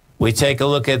 We take a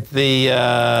look at the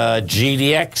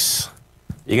GDX.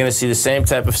 You're going to see the same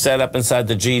type of setup inside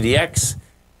the GDX.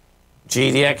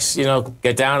 GDX, you know,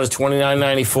 get down to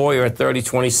 29.94. You're at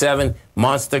 30.27.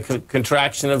 Monster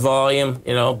contraction of volume.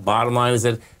 You know, bottom line is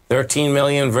that 13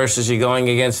 million versus you're going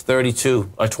against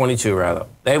 32 or 22 rather.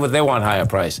 They want higher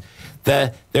price.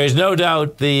 There's no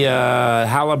doubt the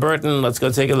Halliburton. Let's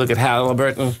go take a look at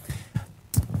Halliburton.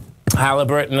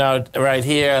 Halliburton out right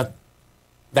here.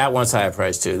 That one's higher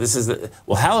price too. This is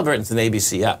Halliburton's an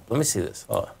ABC up. Let me see this.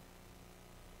 Oh.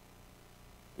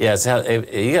 Yeah,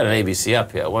 you got an ABC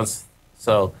up here.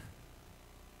 So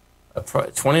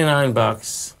 29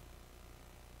 bucks.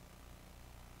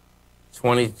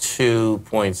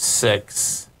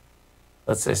 22.6.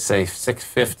 Let's say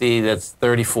 650. That's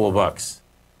 34 bucks.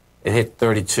 It hit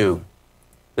 32.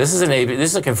 This is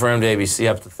a confirmed ABC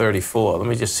up to 34. Let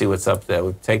me just see what's up there.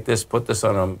 We take this, put this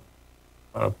on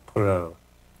put it on a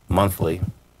monthly.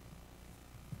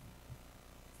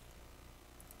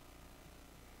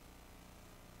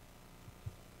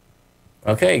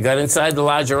 Okay, got inside the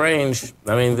larger range.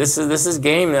 I mean, this is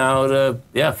game now to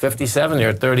 57.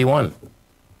 You're at 31.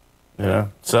 You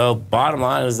know, so bottom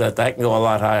line is that can go a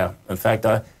lot higher. In fact,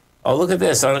 oh, look at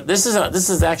this. This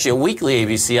is actually a weekly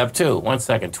ABC up too. 1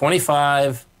 second,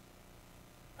 25.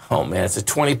 Oh man, it's a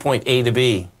 20.8 to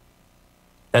B.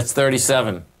 That's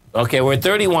 37. Okay, we're at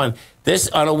 31. This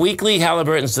on a weekly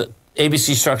Halliburton's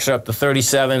ABC structure up to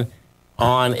 37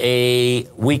 on a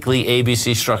weekly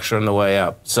ABC structure on the way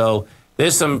up. So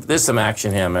there's some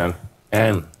action here, man.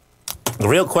 And the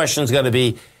real question's got to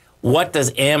be, what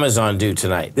does Amazon do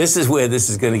tonight? This is where this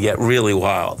is going to get really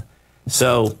wild.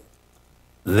 So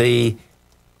Amazon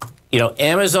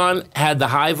had the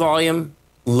high volume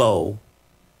low.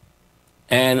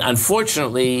 And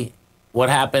unfortunately, what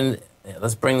happened,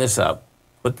 let's bring this up.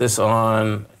 Put this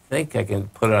on, I think I can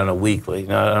put it on a weekly.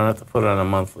 No, I don't have to put it on a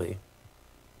monthly.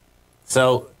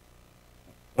 So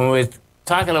when we're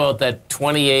talking about that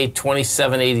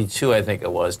 27.82, I think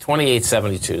it was,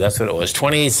 28.72, that's what it was,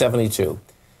 28.72.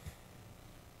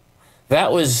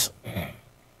 That was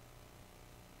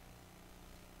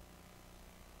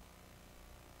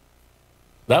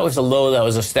a low that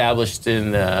was established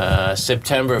in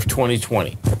September of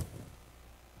 2020.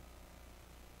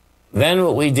 Then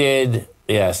what we did,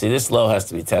 see, this low has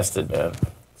to be tested, man.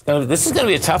 This is going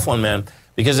to be a tough one, man,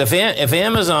 because if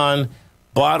Amazon,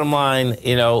 bottom line,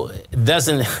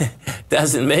 doesn't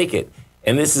make it,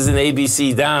 and this is an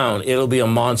ABC down, it'll be a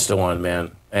monster one,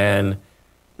 man. And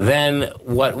then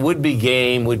what would be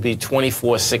game would be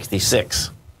 24.66.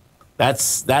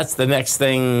 That's the next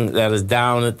thing that is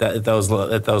down at those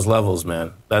levels,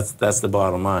 man. That's the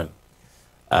bottom line.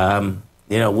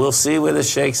 We'll see where this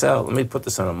shakes out. Let me put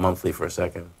this on a monthly for a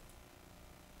second.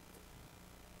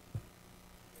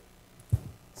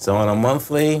 So on a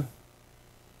monthly,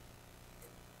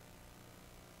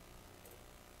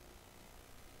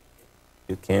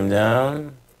 it came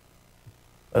down.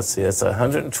 Let's see, that's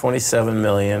 127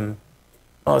 million.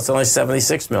 Oh, it's only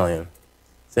 76 million.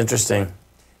 It's interesting.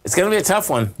 It's going to be a tough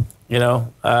one, and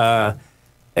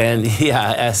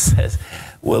as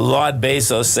will Lord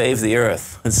Basil save the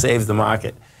earth and save the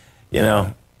market?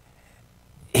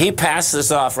 He passed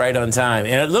this off right on time,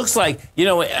 and it looks like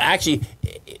actually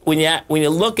when you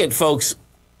look at folks,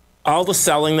 all the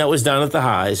selling that was done at the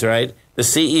highs, right? The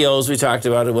CEOs we talked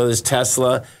about it, whether it's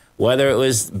Tesla, whether it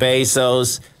was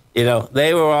Bezos,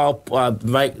 they were all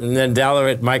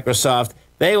Nadella at Microsoft.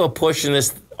 They were pushing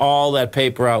all that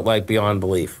paper out like beyond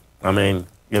belief. I mean,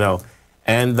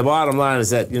 and the bottom line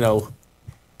is that,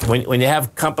 when you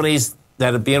have companies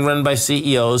that are being run by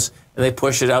CEOs and they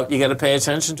push it out, you got to pay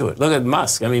attention to it. Look at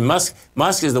Musk. I mean,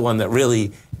 Musk is the one that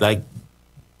really,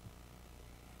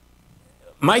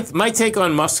 my take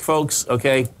on Musk, folks,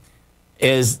 okay,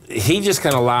 is he just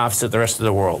kind of laughs at the rest of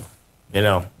the world, in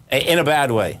a bad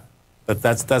way. But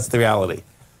that's the reality.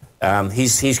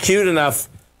 He's cute enough,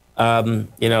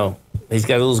 he's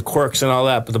got little quirks and all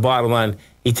that, but the bottom line,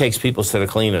 he takes people to the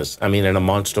cleaners. I mean, in a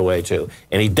monster way, too.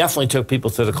 And he definitely took people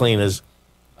to the cleaners,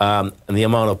 and the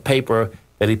amount of paper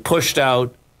that he pushed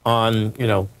out on,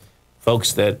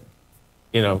 folks that,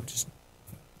 just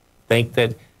think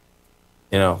that,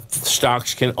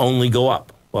 stocks can only go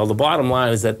up. Well, the bottom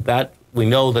line is that we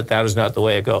know that is not the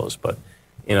way it goes. But,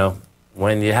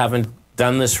 when you haven't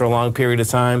done this for a long period of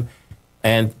time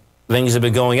and things have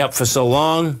been going up for so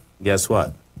long, guess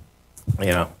what?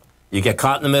 You get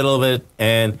caught in the middle of it,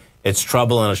 and it's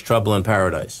trouble, and it's trouble in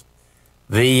paradise.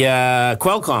 The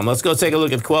Qualcomm, let's go take a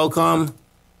look at Qualcomm.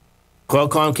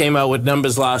 Qualcomm came out with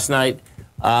numbers last night.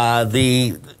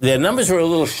 Their numbers were a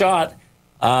little short,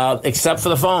 except for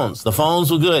the phones. The phones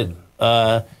were good.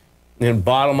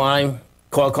 Bottom line,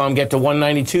 Qualcomm get to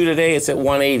 192 today. It's at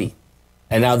 180.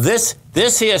 And now this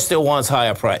here still wants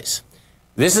higher price.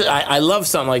 I love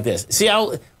something like this. See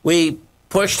how we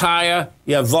pushed higher,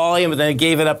 you have volume, but then it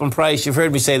gave it up in price. You've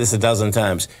heard me say this a dozen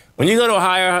times. When you go to a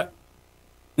higher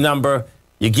number,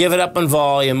 you give it up in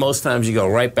volume, most times you go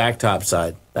right back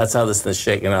topside. That's how this thing's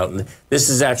shaking out. And this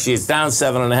is actually, it's down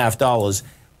 $7.50,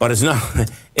 but it's not,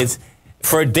 it's,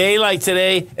 for a day like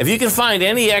today, if you can find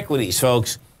any equities,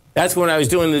 folks, that's when I was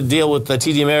doing the deal with the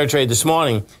TD Ameritrade this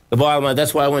morning, the bottom line,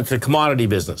 that's why I went to the commodity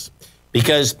business.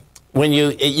 Because when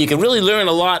you can really learn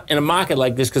a lot in a market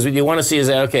like this, because what you want to see is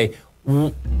that, okay,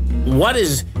 what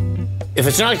is, if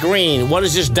it's not green, what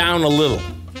is just down a little?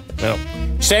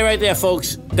 Stay right there,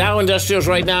 folks. Dow Industrials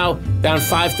right now, down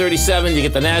 537. You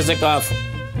get the NASDAQ off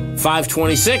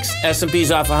 526.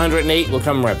 S&P's off 108. We'll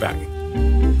come right back.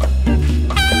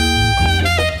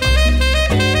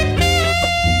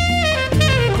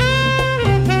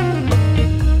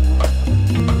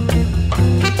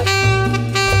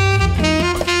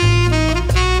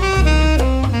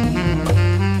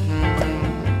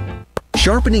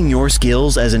 Sharpen Sharpening your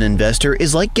skills as an investor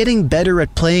is like getting better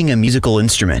at playing a musical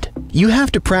instrument. You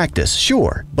have to practice,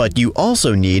 sure, but you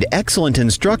also need excellent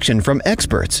instruction from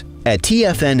experts. At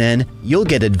TFNN, you'll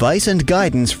get advice and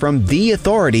guidance from the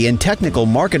authority in technical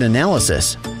market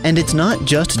analysis. And it's not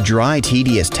just dry,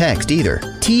 tedious text either.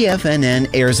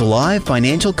 TFNN airs live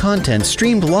financial content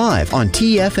streamed live on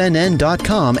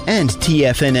TFNN.com and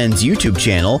TFNN's YouTube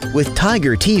channel with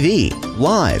Tiger TV,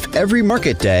 live every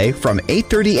market day from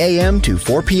 8:30 a.m. to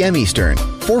 4 p.m. Eastern,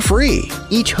 for free.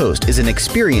 Each host is an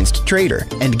experienced trader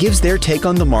and gives their take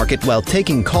on the market while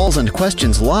taking calls and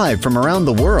questions live from around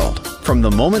the world. From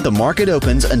the moment the market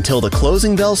opens until the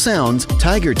closing bell sounds,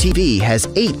 Tiger TV has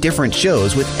 8 different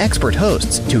shows with expert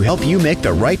hosts to help you make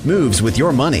the right moves with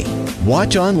your money.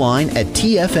 Watch online at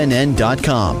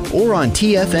TFNN.com or on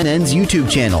TFNN's YouTube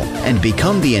channel and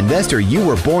become the investor you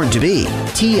were born to be.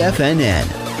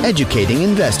 TFNN, educating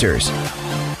investors.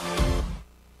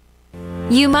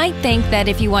 You might think that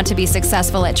if you want to be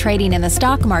successful at trading in the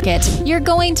stock market, you're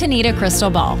going to need a crystal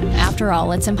ball. After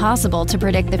all, it's impossible to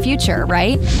predict the future,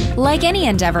 right? Like any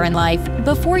endeavor in life,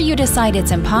 before you decide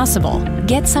it's impossible,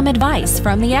 get some advice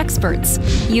from the experts.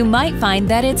 You might find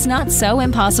that it's not so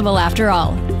impossible after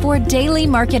all. For daily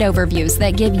market overviews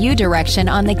that give you direction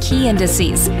on the key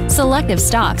indices, selective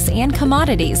stocks, and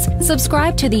commodities,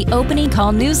 subscribe to the Opening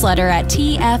Call newsletter at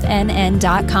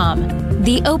TFNN.com.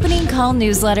 The Opening Call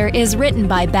newsletter is written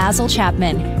by Basil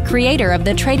Chapman, creator of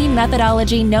the trading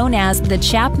methodology known as the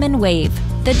Chapman Wave.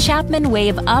 The Chapman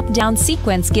Wave up-down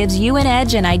sequence gives you an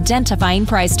edge in identifying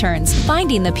price turns,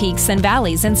 finding the peaks and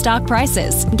valleys in stock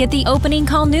prices. Get the Opening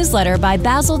Call newsletter by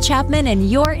Basil Chapman in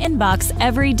your inbox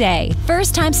every day.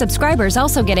 First-time subscribers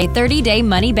also get a 30-day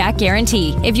money-back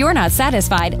guarantee. If you're not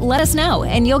satisfied, let us know,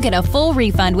 and you'll get a full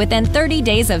refund within 30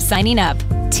 days of signing up.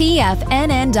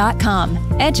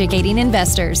 TFNN.com, educating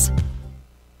investors.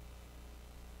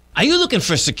 Are you looking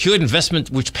for a secured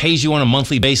investment which pays you on a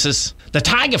monthly basis? The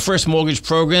Tiger First Mortgage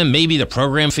Program may be the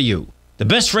program for you. The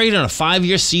best rate on a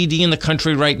 5-year CD in the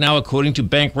country right now, according to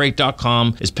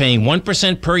Bankrate.com, is paying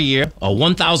 1% per year or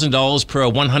 $1,000 per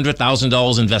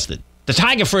 $100,000 invested. The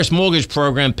Tiger First Mortgage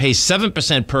Program pays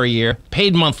 7% per year,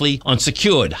 paid monthly, on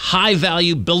secured,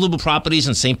 high-value, buildable properties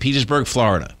in St. Petersburg,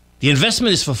 Florida. The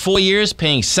investment is for 4 years,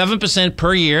 paying 7%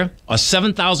 per year or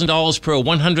 $7,000 per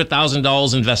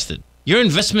 $100,000 invested. Your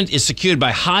investment is secured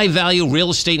by high-value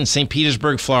real estate in St.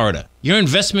 Petersburg, Florida. Your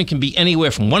investment can be anywhere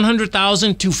from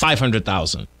 $100,000 to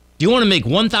 $500,000. Do you want to make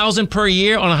 $1,000 per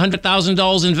year on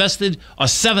 $100,000 invested or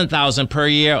 $7,000 per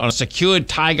year on a secured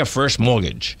Tiger First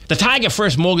mortgage? The Tiger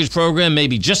First Mortgage Program may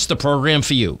be just the program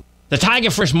for you. The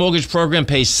Tiger First Mortgage Program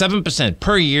pays 7%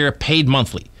 per year, paid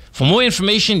monthly. For more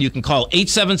information, you can call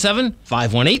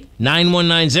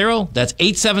 877-518-9190. That's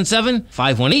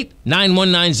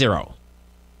 877-518-9190.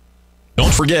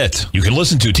 Don't forget, you can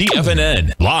listen to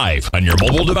TFNN live on your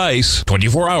mobile device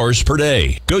 24 hours per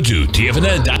day. Go to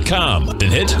TFNN.com,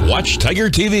 then hit Watch Tiger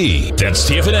TV. That's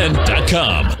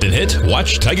TFNN.com, then hit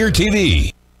Watch Tiger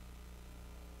TV.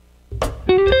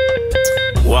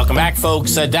 Welcome back,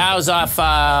 folks. Dow's off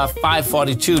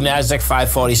 542, NASDAQ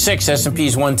 546,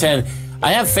 S&P's 110.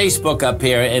 I have Facebook up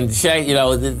here, and you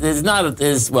know,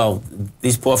 well,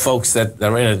 these poor folks that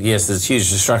are in it, yes, there's huge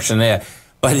destruction there.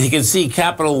 But you can see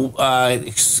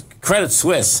Credit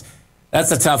Suisse,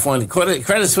 that's a tough one.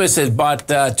 Credit Suisse has bought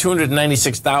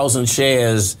 296,000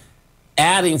 shares,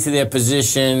 adding to their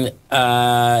position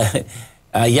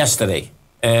yesterday.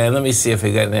 And let me see if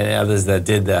we got any others that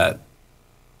did that.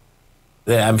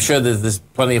 I'm sure that there's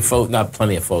plenty of folks, not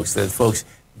plenty of folks, that folks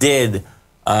did.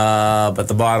 But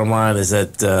the bottom line is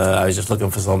that I was just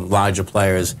looking for some larger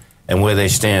players and where they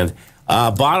stand.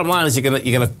 Bottom line is you're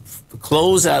gonna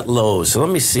close at lows. So let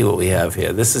me see what we have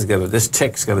here. This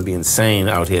tick's gonna be insane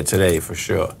out here today for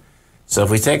sure. So if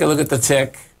we take a look at the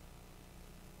tick,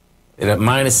 it's at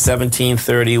minus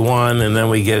 1731, and then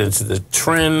we get into the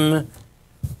trend.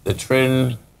 The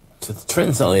trend's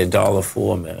only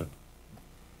 $1.04, man.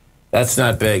 That's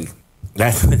not big.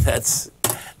 That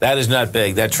is not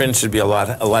big. That trend should be a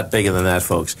lot bigger than that,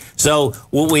 folks. So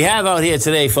what we have out here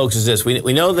today, folks, is this.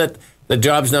 We know that the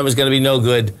jobs number is going to be no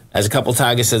good. As a couple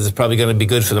targets says, it's probably going to be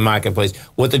good for the marketplace.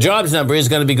 What the jobs number is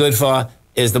going to be good for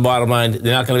is the bottom line.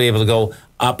 They're not going to be able to go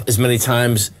up as many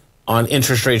times on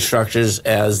interest rate structures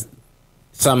as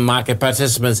some market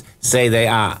participants say they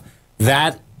are.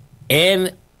 That,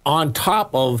 and on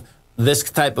top of this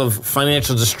type of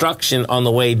financial destruction on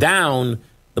the way down,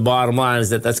 the bottom line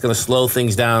is that that's going to slow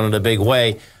things down in a big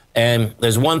way. And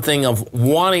there's one thing of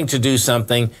wanting to do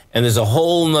something, and there's a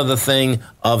whole nother thing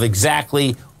of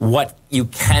exactly what you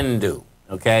can do.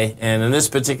 okay? And in this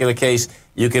particular case,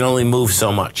 you can only move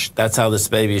so much. That's how this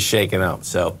baby is shaking out.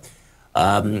 So,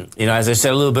 you know, as I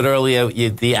said a little bit earlier,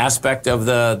 the aspect of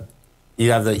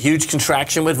you have the huge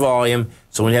contraction with volume.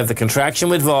 So when you have the contraction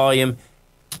with volume,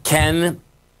 so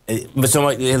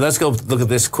let's go look at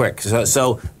this quick.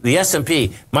 So the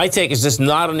S&P, my take is just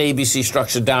not an ABC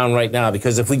structure down right now,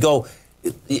 because if we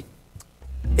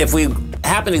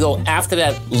happen to go after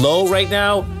that low right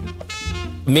now,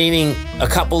 meaning a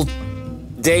couple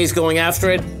days going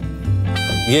after it,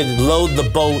 you load the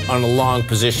boat on a long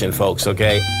position, folks,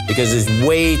 okay? Because there's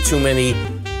way too many.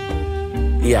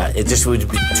 Yeah, it just would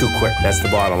be too quick. That's the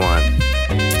bottom line.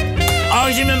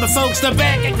 Always remember, folks, the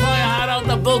bear can claw your heart out,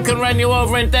 the bull can run you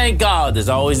over, and thank God there's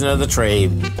always another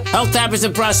trade. Health, happiness,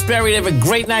 and prosperity. Have a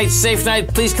great night, safe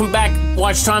night. Please come back,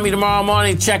 watch Tommy tomorrow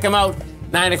morning. Check him out,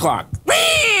 9 o'clock.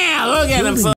 Look at him, folks.